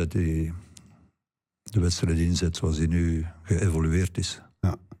problemen is dat de wedstrijd inzet zoals die nu geëvolueerd is.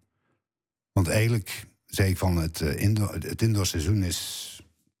 Ja. Want eigenlijk zei ik van het indoorseizoen is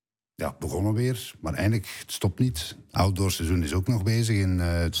begonnen weer, maar eigenlijk het stopt niet. Outdoorseizoen is ook nog bezig in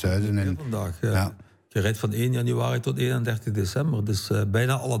het zuiden. En vandaag, ja. Je rijdt van 1 januari tot 31 december. Dus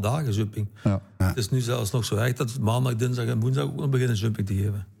bijna alle dagen jumping. Ja. Het is nu zelfs nog zo erg dat maandag, dinsdag en woensdag ook nog beginnen jumping te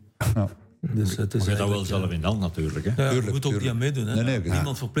geven. Ja. Dus het is je dat wel zelf in hand natuurlijk. Hè? Ja, je moet ook niet aan meedoen. Hè? Nee,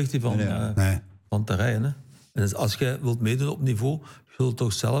 niemand verplicht je van te rijden. Hè? En dus als je wilt meedoen op niveau, je zult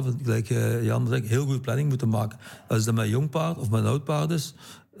toch zelf, gelijk Jan zegt, heel goed planning moeten maken. Als dat met een jong paard of met een oud paard is,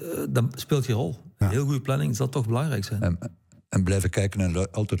 dan speelt je rol. Een heel goede planning zal toch belangrijk zijn. En blijven kijken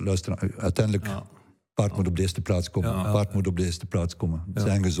en altijd luisteren. Uiteindelijk, paard moet op de eerste plaats komen. Paard moet op de eerste plaats komen.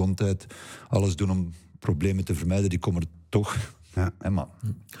 Zijn gezondheid, alles doen om problemen te vermijden, die komen er toch. Ja.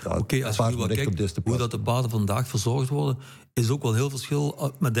 Oké, als je kijkt hoe dat de paarden vandaag verzorgd worden, is ook wel heel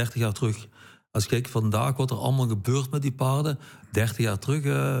verschil met 30 jaar terug. Als je kijkt vandaag wat er allemaal gebeurt met die paarden, 30 jaar terug,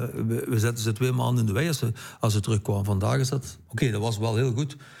 we zetten ze 2 maanden in de wei als ze terugkwamen. Vandaag is dat, dat was wel heel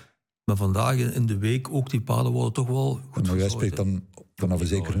goed. Maar vandaag in de week ook die paarden worden toch wel goed verzorgd. Maar jij spreekt dan vanaf een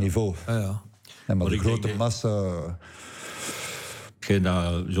zeker niveau. Ja. Maar de grote massa... Hetgeen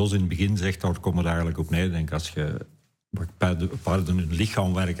dat Jos in het begin zegt, daar komt het eigenlijk op neer. Denk, als je paarden hun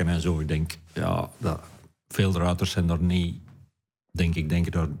lichaam werken en zo, ik denk, veel ruiters zijn daar niet, denk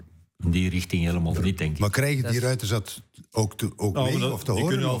ik daar in die richting helemaal niet, denk ik. Maar krijgen die ruiters dat ook mee of te horen?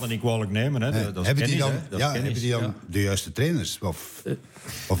 Die kunnen al niet kwalijk nemen. Hè. Dat hebben die dan de juiste trainers?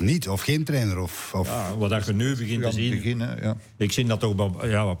 Of niet? Of geen trainer? Wat je nu begint te zien... Ik zie dat toch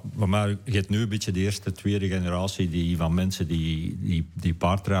bij mij... Je hebt nu een beetje de eerste, tweede generatie van mensen die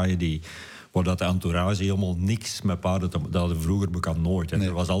paard rijden, waar dat de entourage helemaal niks met paarden... Dat hadden vroeger bekend nooit.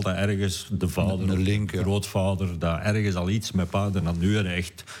 Er was altijd ergens de vader, de grootvader... dat ergens al iets met paarden. En nu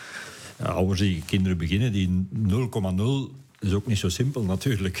echt... ouders die kinderen beginnen, die 0,0 is ook niet zo simpel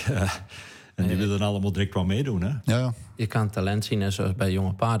natuurlijk. En die willen allemaal direct wat meedoen. Hè? Ja. Je kan talent zien zoals bij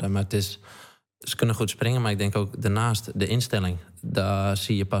jonge paarden, maar ze kunnen goed springen, maar ik denk ook daarnaast de instelling. Daar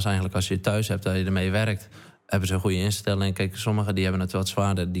zie je pas eigenlijk als je het thuis hebt, dat je ermee werkt. Hebben ze een goede instelling. Kijk, sommigen die hebben het wat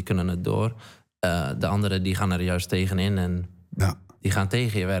zwaarder, die kunnen het door. De anderen die gaan er juist tegenin en die gaan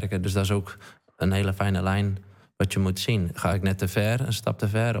tegen je werken. Dus dat is ook een hele fijne lijn wat je moet zien. Ga ik net te ver, een stap te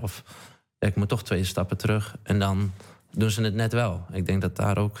ver, of ik moet toch 2 stappen terug. En dan doen ze het net wel. Ik denk dat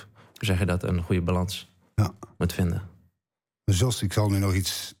daar ook, een goede balans moet vinden. Jos, ik zal nu nog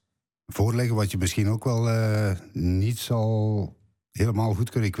iets voorleggen wat je misschien ook wel niet zal helemaal goed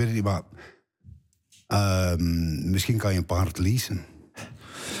kunnen. Ik weet het niet, maar misschien kan je een paard leasen.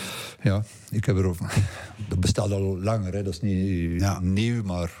 Ja, ik heb erover. Dat bestaat al langer, hè. Dat is niet nieuw,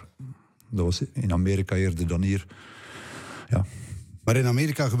 maar dat was in Amerika eerder dan hier. Ja. Maar in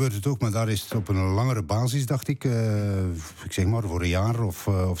Amerika gebeurt het ook, maar daar is het op een langere basis, dacht ik. Ik zeg maar, voor een jaar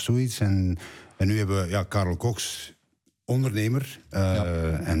of zoiets. En nu hebben we Karel Cox, ondernemer.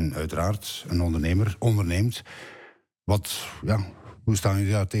 En uiteraard een ondernemer, onderneemt. Hoe staan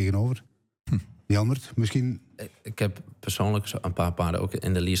jullie daar tegenover? Jelmer, misschien? Ik heb persoonlijk een paar paarden ook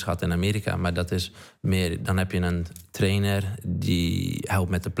in de lease gehad in Amerika. Maar dat is meer, dan heb je een trainer die helpt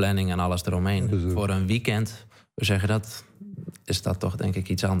met de planning en alles eromheen. Voor een weekend, is dat toch denk ik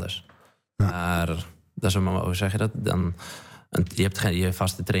iets anders. Ja. Maar dat is hoe zeg je dat? Dan, je hebt je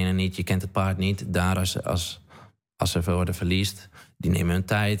vaste trainer niet, je kent het paard niet. Daar als ze worden verliest, die nemen hun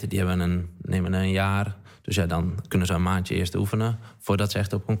tijd, die nemen een jaar. Dus dan kunnen ze een maandje eerst oefenen voordat ze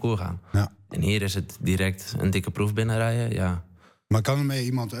echt op concours gaan. Ja. En hier is het direct een dikke proef binnenrijden, ja. Maar kan er mij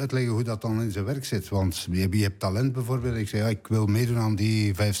iemand uitleggen hoe dat dan in zijn werk zit? Want je hebt talent bijvoorbeeld. Ik zeg, ik wil meedoen aan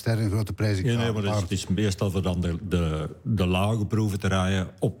die 5 sterren grote prijs. Maar het is meestal voor dan de lage proeven te rijden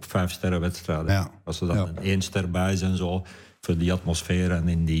op 5 sterren wedstrijden. Ja. Als er dan een 1 ster bij is en zo, voor die atmosfeer en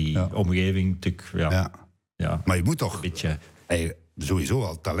in die omgeving. Ja. Maar je moet toch... Een beetje... Sowieso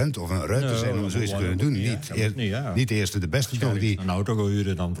al talent of een ruiter zijn om zoiets te kunnen doen. Niet de eerste, de beste. Als je een auto gaat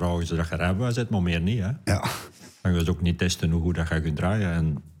huren, dan vragen ze dat je rijbewijs hebt, maar meer niet. Hè? Ja. Dan gaan ze ook niet testen hoe goed dat je kunt draaien.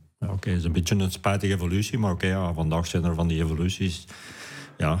 En het is een beetje een spijtige evolutie, maar vandaag zijn er van die evoluties.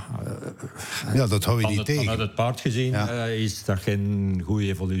 Dat hou je niet tegen. Vanuit het paard gezien is dat geen goede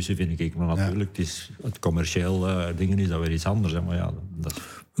evolutie, vind ik. Maar natuurlijk, het commercieel dingen is dat weer iets anders. Hè. Maar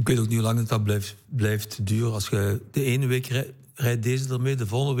ik weet ook niet hoe lang dat blijft duren. Als je de ene week rijdt deze ermee, de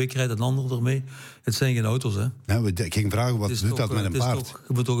volgende week rijdt een ander ermee. Het zijn geen auto's, hè. Ja, ik ging vragen, wat doet dat met een paard?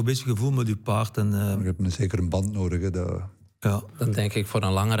 Je moet toch een beetje gevoel met je paard. En, je hebt zeker een band nodig. Hè, Ja. Dan denk ik voor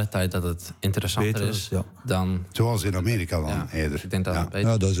een langere tijd dat het interessanter beter is dan... Zoals in Amerika dan eerder. Ik denk dat het beter...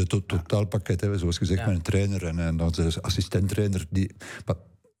 Ja, dat is het totaalpakket, hè, zoals gezegd, met een trainer en dan de assistenttrainer. Maar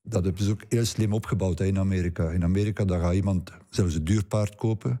dat hebben ze ook heel slim opgebouwd hè, in Amerika. In Amerika dan gaat iemand zelfs een duur paard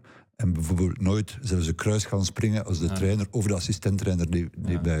kopen en bijvoorbeeld nooit zelfs een kruis gaan springen als de trainer of de assistenttrainer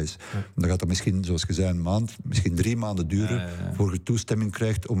die bij is. Dan gaat dat misschien, zoals gezegd, een maand, misschien 3 maanden duren voor je toestemming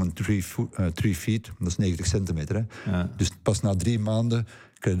krijgt om een 3 feet, dat is 90 centimeter. Hè. Ja. Dus pas na 3 maanden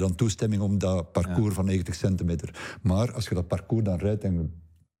krijg je dan toestemming om dat parcours van 90 centimeter. Maar als je dat parcours dan rijdt en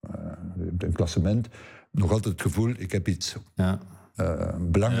een klassement, nog altijd het gevoel, ik heb iets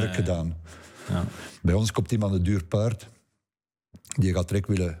belangrijk gedaan. Ja. Bij ons komt iemand een duur paard, die gaat direct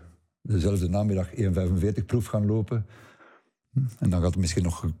willen dezelfde namiddag 1,45 proef gaan lopen. En dan gaat het misschien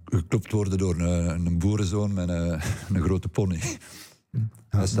nog geklopt worden door een boerenzoon met een grote pony.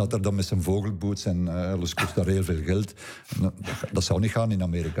 Hij staat er dan met zijn vogelboots en alles kost daar heel veel geld. Dat zou niet gaan in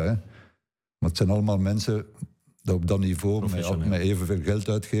Amerika. Hè. Maar het zijn allemaal mensen die op dat niveau met evenveel geld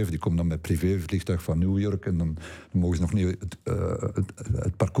uitgeven. Die komen dan met privévliegtuig van New York en dan mogen ze nog niet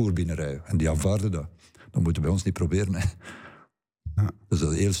het parcours binnenrijden. En die aanvaarden dat. Dat moeten we bij ons niet proberen. Hè. Ja. Dus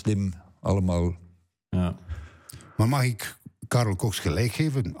dat is heel slim, allemaal. Ja. Maar mag ik Karel Cox gelijk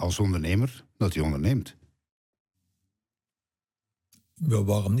geven als ondernemer dat hij onderneemt? Ja,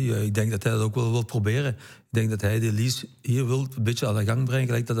 waarom niet? Ik denk dat hij dat ook wel wil proberen. Ik denk dat hij de lease hier wil een beetje aan de gang brengen,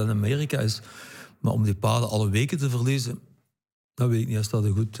 gelijk dat in Amerika is. Maar om die paarden alle weken te verliezen, dat weet ik niet als dat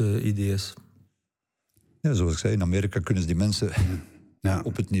een goed idee is. Ja, zoals ik zei, in Amerika kunnen ze die mensen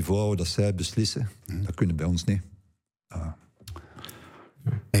op het niveau houden dat zij beslissen. Dat kunnen bij ons niet.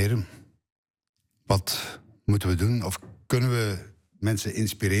 Heren, wat moeten we doen? Of kunnen we mensen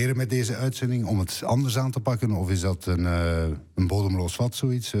inspireren met deze uitzending om het anders aan te pakken? Of is dat een bodemloos vat,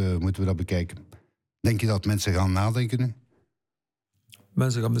 zoiets? Moeten we dat bekijken? Denk je dat mensen gaan nadenken nu?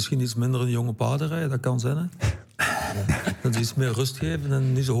 Mensen gaan misschien iets minder in jonge paarden rijden, dat kan zijn. Hè? Dat ze iets meer rust geven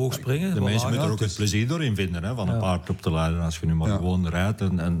en niet zo hoog springen. De mensen moeten er ook het plezier doorheen vinden, hè, van een paard op te leiden. Als je nu maar gewoon rijdt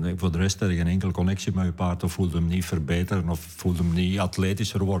en voor de rest heb je geen enkele connectie met je paard, of voelt hem niet verbeteren of voelt hem niet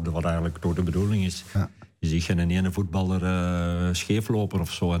atletischer worden, wat eigenlijk toch de bedoeling is. Ja. Je ziet geen ene voetballer scheeflopen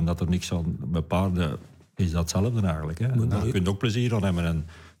of zo en dat er niks aan... Bij paarden is dat hetzelfde eigenlijk. Hè. Daar kun je ook plezier aan hebben. En,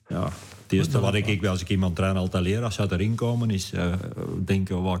 ja, het eerste wat ik als ik iemand train altijd leer, als ze erin komen, is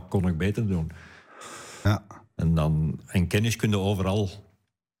denken, wat kon ik beter doen? Ja. En kennis kun je overal,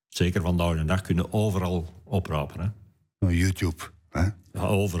 zeker vandaag de dag, kun je overal oprapen. Hè. YouTube, hè? Ja,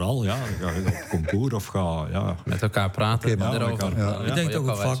 overal, ja. Ga je op concours of ga... Ja. Met elkaar praten. Ik denk dat je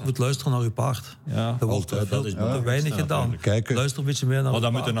ook vaak moet luisteren naar je paard. Ja, dat wordt te weinig gedaan. Kijken. Luister een beetje meer naar je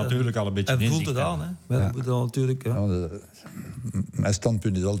paard. Maar dat moet er natuurlijk al een beetje en voelt het aan, hè. Ja. Dat natuurlijk, mijn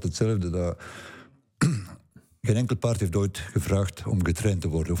standpunt is altijd hetzelfde. Dat geen enkel paard heeft ooit gevraagd om getraind te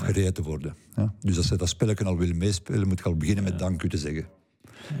worden of gereden te worden. Ja? Dus als ze dat spelletje al willen meespelen, moet je al beginnen met dank u te zeggen.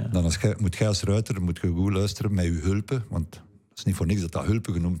 Ja. Dan moet jij als ruiter moet je goed luisteren met je hulpen, want het is niet voor niks dat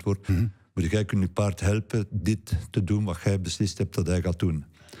hulpen genoemd wordt. Moet jij kunnen je paard helpen dit te doen wat jij beslist hebt dat hij gaat doen.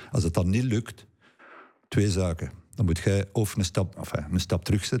 Als het dan niet lukt, 2 zaken. Dan moet jij of een stap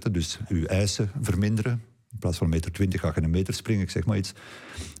terugzetten, dus je eisen verminderen. In plaats van 1,20 meter ga je 1 meter springen, ik zeg maar iets.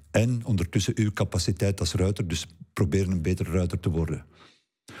 En ondertussen uw capaciteit als ruiter, dus proberen een betere ruiter te worden.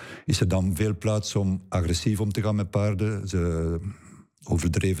 Is er dan veel plaats om agressief om te gaan met paarden, ze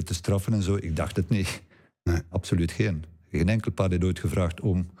overdreven te straffen en zo? Ik dacht het niet. Nee. Absoluut geen. Geen enkel paard heeft ooit gevraagd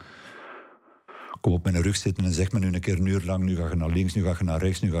om... Kom op mijn rug zitten en zeg me nu een keer een uur lang, nu ga je naar links, nu ga je naar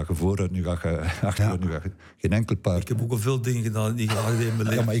rechts, nu ga je vooruit, nu ga je achteruit, nu ga je... Geen enkel paard. Ik heb ook al veel dingen gedaan die graag in mijn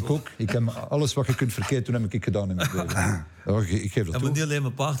leven. Ja, maar ik ook. Ik heb alles wat je kunt verkeerd doen, heb ik gedaan in mijn leven. Ik geef dat toe. Maar niet alleen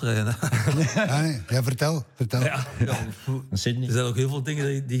mijn paard rijden. Ja, vertel. Ja. Er zijn ook heel veel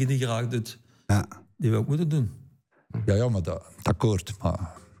dingen die je niet graag doet. Ja. Die we ook moeten doen. Ja, maar dat akkoord.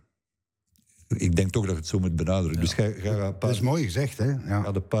 Maar ik denk toch dat je het zo moet benaderen. Dus dat is mooi gezegd, hè? Ja.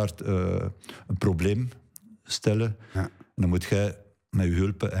 Ga de paard een probleem stellen. Ja. En dan moet jij met je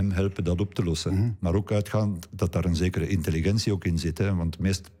hulp hem helpen dat op te lossen. Maar ook uitgaan dat daar een zekere intelligentie ook in zit. Hè? Want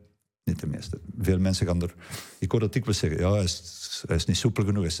niet de meeste. Veel mensen gaan er... Ik hoor dat dikwijls zeggen, ja, hij is niet soepel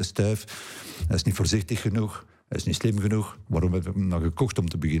genoeg, hij is te stijf, hij is niet voorzichtig genoeg, hij is niet slim genoeg. Waarom heb ik hem dan gekocht om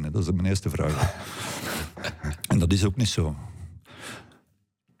te beginnen? Dat is mijn eerste vraag. En dat is ook niet zo.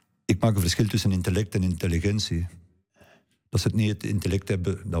 Ik maak een verschil tussen intellect en intelligentie. Dat ze het niet het intellect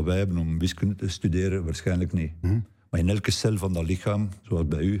hebben dat wij hebben om wiskunde te studeren, waarschijnlijk niet. Maar in elke cel van dat lichaam, zoals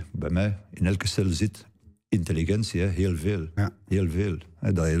bij u, bij mij, in elke cel zit intelligentie, hè? Heel veel. Ja. Heel veel.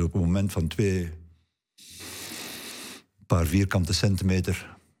 Dat je op het moment van 2 paar vierkante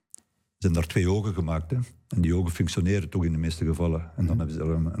centimeter zijn daar 2 ogen gemaakt. Hè. En die ogen functioneren toch in de meeste gevallen. En dan hebben ze er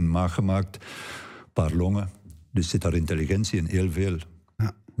een maag gemaakt, een paar longen. Dus zit daar intelligentie in, heel veel.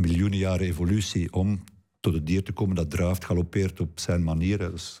 Ja. Miljoenen jaren evolutie om tot het dier te komen dat draaft, galoppeert op zijn manier.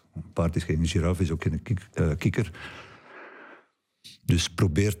 Dus een paard is geen giraffe, is ook geen kikker. Dus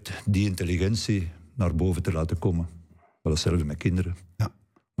probeert die intelligentie naar boven te laten komen. Maar datzelfde met kinderen. Ja.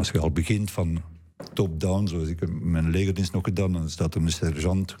 Als je al begint van top-down, zoals ik mijn legerdienst nog gedaan, dan staat er een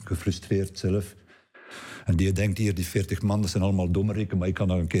sergeant, gefrustreerd zelf. En die denkt hier, die 40 man, dat zijn allemaal dommerikken, maar ik kan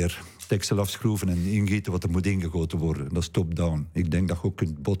daar een keer teksten afschroeven en ingieten wat er moet ingegoten worden. Dat is top-down. Ik denk dat je ook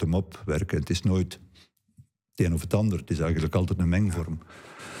kunt bottom-up werken. Het is nooit het een of het ander. Het is eigenlijk altijd een mengvorm.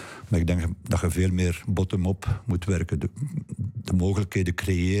 Maar ik denk dat je veel meer bottom-up moet werken. De mogelijkheden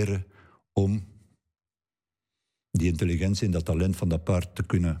creëren om die intelligentie en dat talent van dat paard te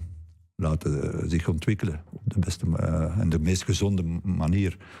kunnen laten zich ontwikkelen. Op de beste en de meest gezonde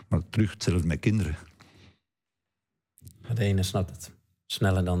manier. Maar terug hetzelfde met kinderen. De ene snapt het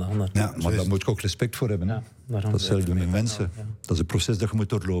sneller dan de ander. Ja, maar daar moet je ook respect voor hebben. Ja, dat is hetzelfde met mensen. Ja. Dat is een proces dat je moet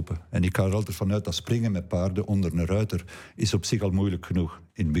doorlopen. En ik ga er altijd vanuit dat springen met paarden onder een ruiter is op zich al moeilijk genoeg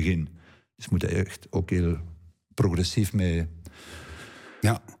in het begin. Dus je moet er echt ook heel progressief mee...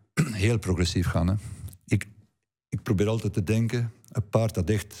 Ja. Heel progressief gaan. Hè. Ik probeer altijd te denken, een paard dat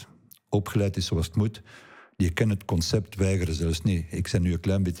echt opgeleid is zoals het moet, die kent het concept weigeren zelfs niet. Ik ben nu een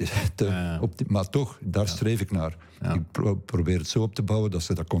klein beetje maar toch, daar streef ik naar. Ja. Ik probeer het zo op te bouwen dat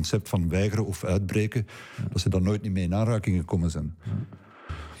ze dat concept van weigeren of uitbreken, dat ze daar nooit niet mee in aanraking gekomen zijn. Ja.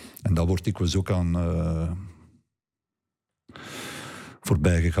 En daar word ik wel ook aan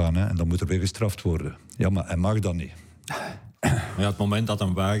voorbij gegaan. Hè. En dan moet er weer gestraft worden. Ja, maar hij mag dat niet. Ja, het moment dat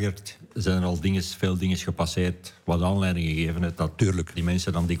hem weigert, zijn er al veel dingen gepasseerd wat aanleiding gegeven heeft dat Tuurlijk. Die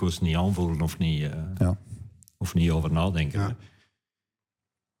mensen dan dikwijls niet aanvoelen of niet over nadenken.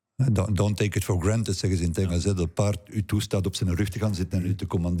 Ja. Don't take it for granted, zeggen ze in het Engels. Dat het paard u toestaat op zijn rug te gaan zitten en u te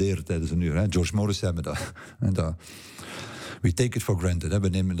commanderen tijdens een uur. Hè. George Morris zei me dat. We take it for granted. Hè. We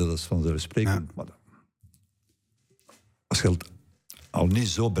nemen dat als vanzelfsprekend. Ja. Maar als je het al niet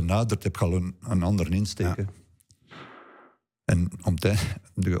zo benaderd hebt, ga je een ander insteken. Ja. En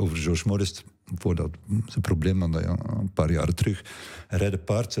over George Morris, voordat zijn probleem een paar jaren terug. Hij rijdt een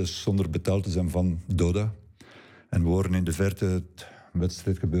paard zonder betaald te zijn van Doda. En we horen in de verte het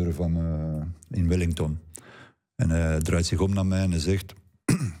wedstrijd gebeuren in Wellington. En hij draait zich om naar mij en hij zegt...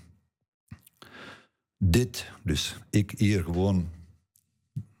 Dit, dus ik hier gewoon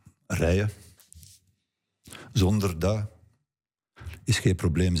rijden, zonder dat is geen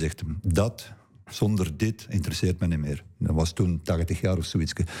probleem, zegt hij. Dat... Zonder dit interesseert me niet meer. Dat was toen 80 jaar of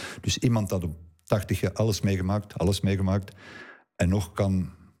zoiets. Dus iemand had op 80 jaar alles meegemaakt... en nog kan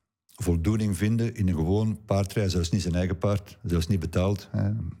voldoening vinden in een gewoon paardrijden. Zelfs niet zijn eigen paard, zelfs niet betaald.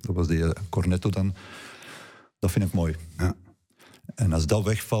 Hè. Dat was die Cornetto dan. Dat vind ik mooi. Ja. En als dat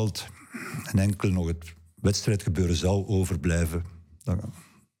wegvalt en enkel nog het wedstrijdgebeuren zou overblijven... Dan...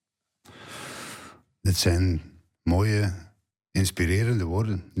 Dit zijn mooie, inspirerende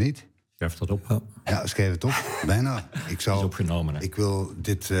woorden, niet? Schrijf dat op. Ja, schrijf het op. Bijna. Is opgenomen. Hè? Ik wil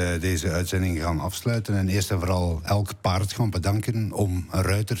deze uitzending gaan afsluiten en eerst en vooral elk paard gaan bedanken om een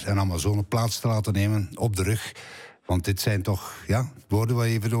ruiter en Amazone plaats te laten nemen op de rug. Want dit zijn toch woorden waar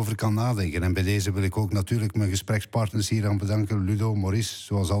je even over kan nadenken. En bij deze wil ik ook natuurlijk mijn gesprekspartners hier aan bedanken. Ludo, Maurice,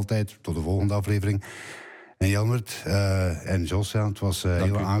 zoals altijd. Tot de volgende aflevering. En Jelmer en Jos, het was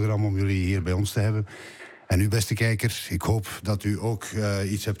heel aangenaam om jullie hier bij ons te hebben. En u, beste kijker, ik hoop dat u ook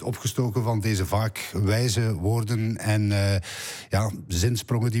iets hebt opgestoken van deze vaak wijze woorden en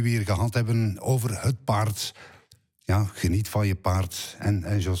zinsprongen die we hier gehad hebben over het paard. Ja, geniet van je paard.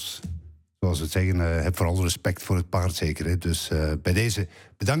 En Jos, zoals we het zeggen, heb vooral respect voor het paard zeker. Hè? Dus bij deze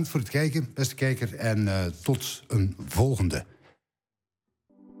bedankt voor het kijken, beste kijker. En tot een volgende.